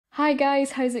Hi guys,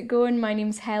 how's it going? My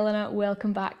name's Helena,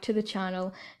 welcome back to the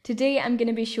channel. Today I'm going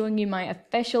to be showing you my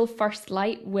official first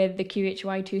light with the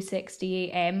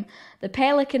QHY260AM. The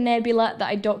Pelican Nebula that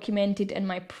I documented in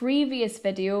my previous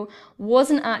video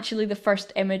wasn't actually the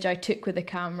first image I took with the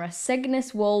camera.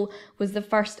 Cygnus Wall was the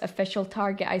first official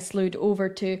target I slewed over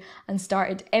to and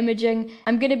started imaging.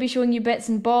 I'm going to be showing you bits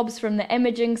and bobs from the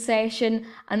imaging session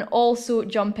and also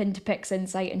jump into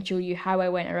Pixinsight and show you how I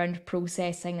went around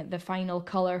processing the final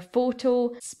colour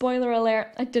photo. Spoiler alert,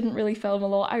 I didn't really film a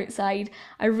lot outside.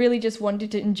 I really just wanted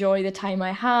to enjoy the time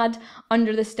I had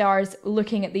under the stars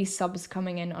looking at these subs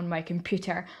coming in on my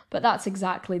computer, but that's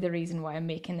exactly the reason why I'm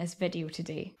making this video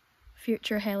today.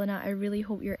 Future Helena, I really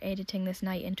hope you're editing this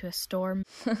night into a storm.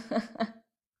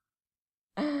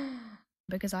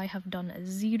 Because I have done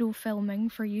zero filming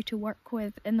for you to work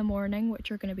with in the morning, which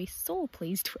you're going to be so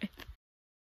pleased with.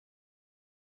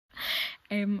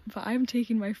 But I'm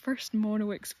taking my first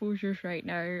mono exposures right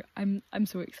now. I'm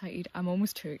so excited. I'm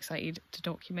almost too excited to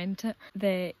document it.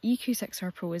 The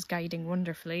EQ6R Pro is guiding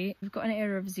wonderfully. We've got an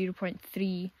error of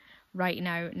 0.3 right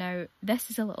now. Now, this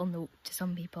is a little note to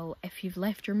some people. If you've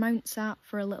left your mount sat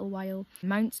for a little while,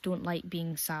 mounts don't like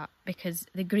being sat because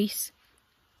the grease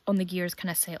on the gears kind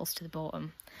of settles to the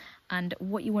bottom. And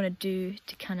what you want to do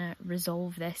to kind of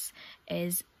resolve this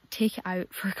is take it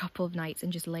out for a couple of nights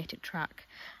and just let it track.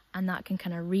 And that can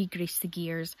kind of re-grease the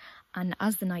gears, and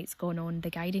as the night's gone on the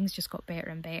guiding's just got better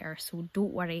and better. So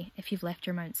don't worry if you've left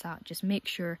your mount sat, just make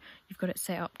sure you've got it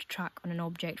set up to track on an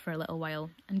object for a little while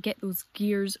and get those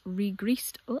gears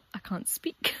re-greased. Oh, I can't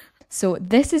speak. So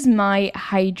this is my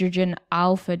hydrogen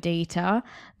alpha data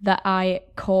that I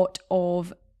caught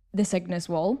of the Cygnus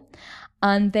Wall.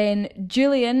 And then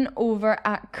Julian over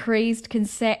at Crazed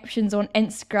Conceptions on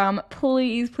Instagram,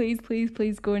 please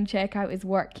go and check out his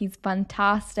work. He's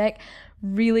fantastic.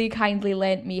 Really kindly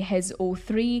lent me his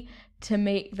O3 to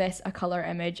make this a colour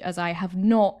image, as I have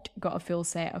not got a full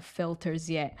set of filters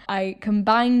yet. I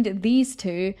combined these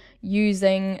two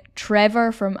using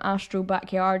Trevor from Astro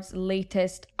Backyard's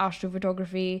latest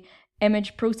astrophotography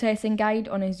image processing guide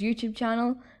on his YouTube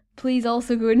channel. Please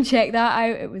also go and check that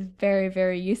out. It was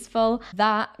very useful.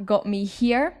 That got me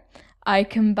here. I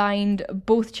combined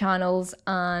both channels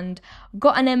and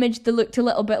got an image that looked a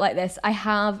little bit like this. I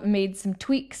have made some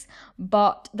tweaks,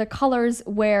 but the colours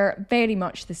were very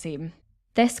much the same.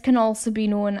 This can also be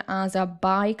known as a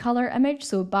bi-colour image,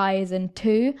 so bi is in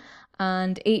 2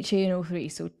 and HA in 03,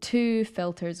 so 2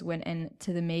 filters went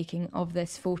into the making of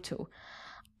this photo.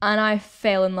 And I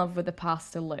fell in love with the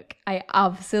pastel look. I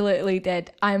absolutely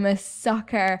did. I'm a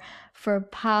sucker for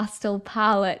pastel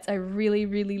palettes. I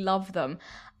really love them.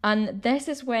 And this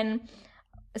is when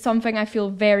something I feel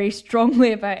very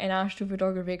strongly about in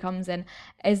astrophotography comes in,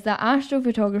 is that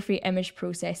astrophotography image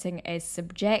processing is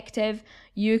subjective.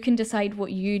 You can decide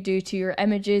what you do to your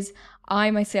images.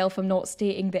 I myself am not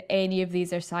stating that any of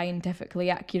these are scientifically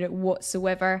accurate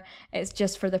whatsoever. It's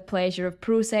just for the pleasure of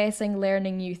processing,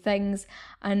 learning new things,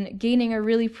 and gaining a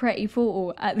really pretty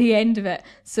photo at the end of it.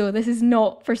 So this is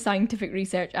not for scientific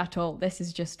research at all. This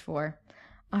is just for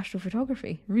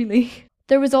astrophotography, really.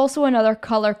 There was also another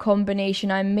colour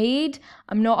combination I made.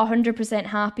 I'm not 100%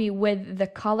 happy with the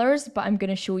colours, but I'm going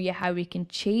to show you how we can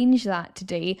change that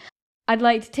today. I'd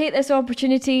like to take this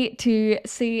opportunity to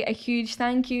say a huge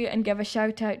thank you and give a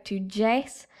shout out to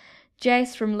Jess.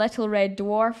 Jess from Little Red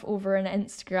Dwarf over on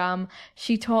Instagram.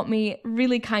 She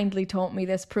really kindly taught me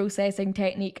this processing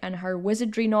technique and her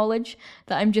wizardry knowledge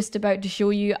that I'm just about to show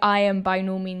you. I am by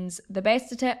no means the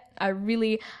best at it. I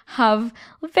really have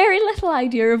very little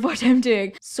idea of what I'm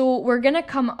doing. So we're going to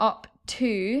come up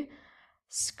to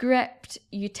Script,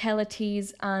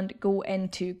 Utilities, and go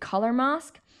into Colour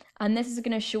Mask. And this is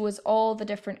going to show us all the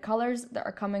different colours that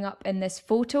are coming up in this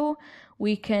photo.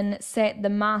 We can set the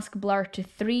mask blur to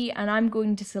 3, and I'm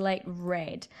going to select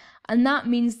red. And that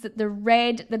means that the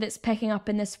red that it's picking up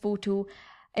in this photo,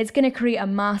 it's going to create a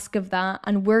mask of that,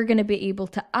 and we're going to be able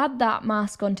to add that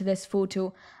mask onto this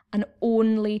photo and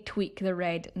only tweak the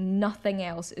red. Nothing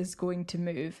else is going to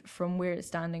move from where it's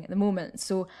standing at the moment.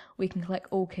 So we can click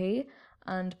OK.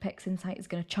 And Pixinsight is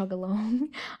going to chug along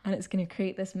and it's going to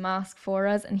create this mask for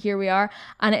us, and here we are,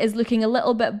 and it is looking a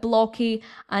little bit blocky.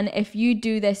 And if you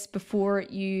do this before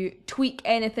you tweak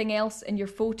anything else in your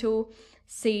photo,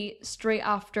 say straight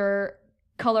after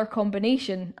colour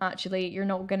combination, actually you're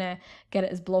not going to get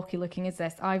it as blocky looking as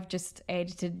this. I've just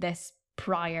edited this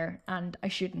prior and I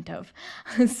shouldn't have.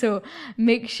 So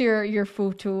make sure your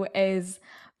photo is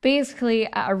basically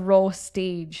at a raw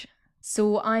stage.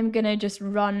 So I'm going to just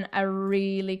run a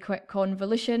really quick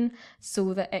convolution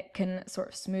so that it can sort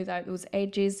of smooth out those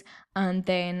edges, and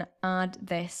then add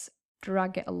this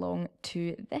drag it along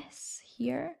to this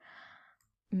here.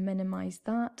 Minimize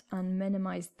that and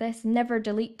minimize this. Never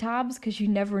delete tabs because you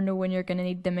never know when you're going to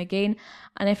need them again.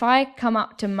 And if I come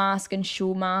up to mask and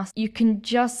show mask, you can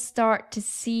just start to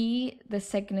see the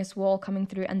Cygnus wall coming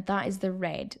through, and that is the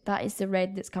red. That is the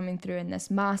red that's coming through in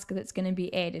this mask that's going to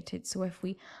be edited. So if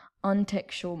we untick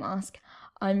show mask,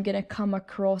 I'm going to come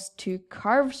across to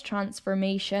curves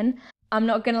transformation. I'm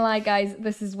not gonna lie guys,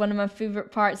 this is one of my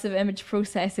favourite parts of image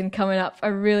processing coming up. I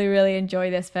really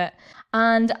enjoy this bit.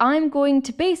 And I'm going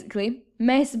to basically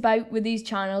mess about with these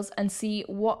channels and see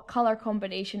what colour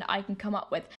combination I can come up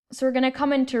with. So we're gonna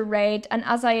come into red, and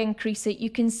as I increase it, you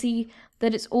can see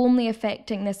that it's only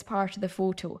affecting this part of the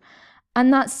photo.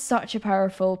 And that's such a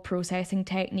powerful processing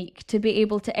technique, to be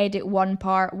able to edit one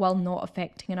part while not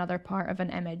affecting another part of an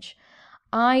image.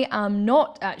 I am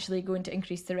not actually going to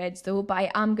increase the reds though, but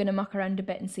I am going to muck around a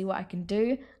bit and see what I can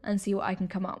do and see what I can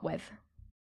come up with.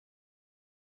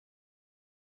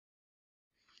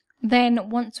 Then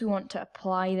once we want to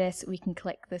apply this, we can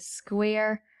click the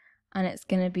square and it's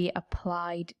going to be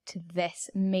applied to this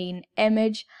main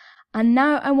image. And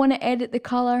now I want to edit the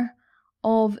colour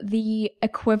of the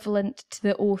equivalent to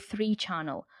the O3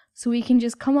 channel. So we can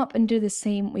just come up and do the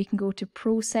same. We can go to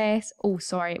process. Oh,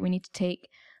 sorry, we need to take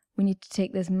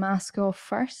this mask off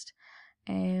first.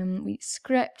 We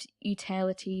script,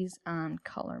 utilities, and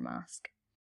color mask.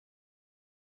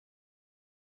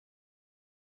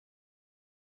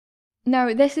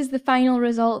 Now, this is the final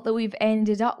result that we've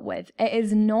ended up with. It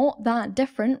is not that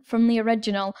different from the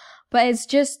original, but it's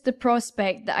just the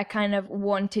prospect that I kind of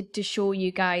wanted to show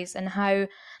you guys, and how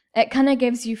it kind of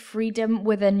gives you freedom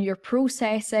within your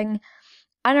processing.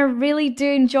 And I really do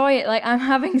enjoy it. Like, I'm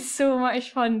having so much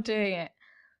fun doing it.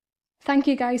 Thank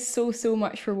you guys so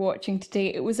much for watching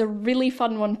today. It was a really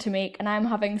fun one to make, and I'm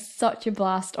having such a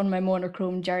blast on my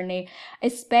monochrome journey,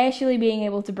 especially being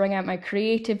able to bring out my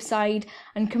creative side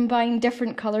and combine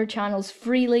different colour channels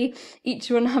freely, each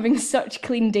one having such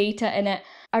clean data in it.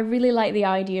 I really like the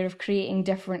idea of creating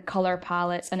different colour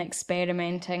palettes and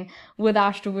experimenting with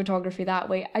astrophotography that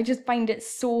way. I just find it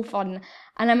so fun,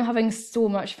 and I'm having so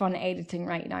much fun editing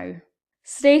right now.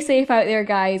 Stay safe out there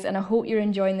guys, and I hope you're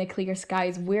enjoying the clear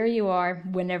skies where you are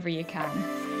whenever you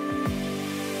can.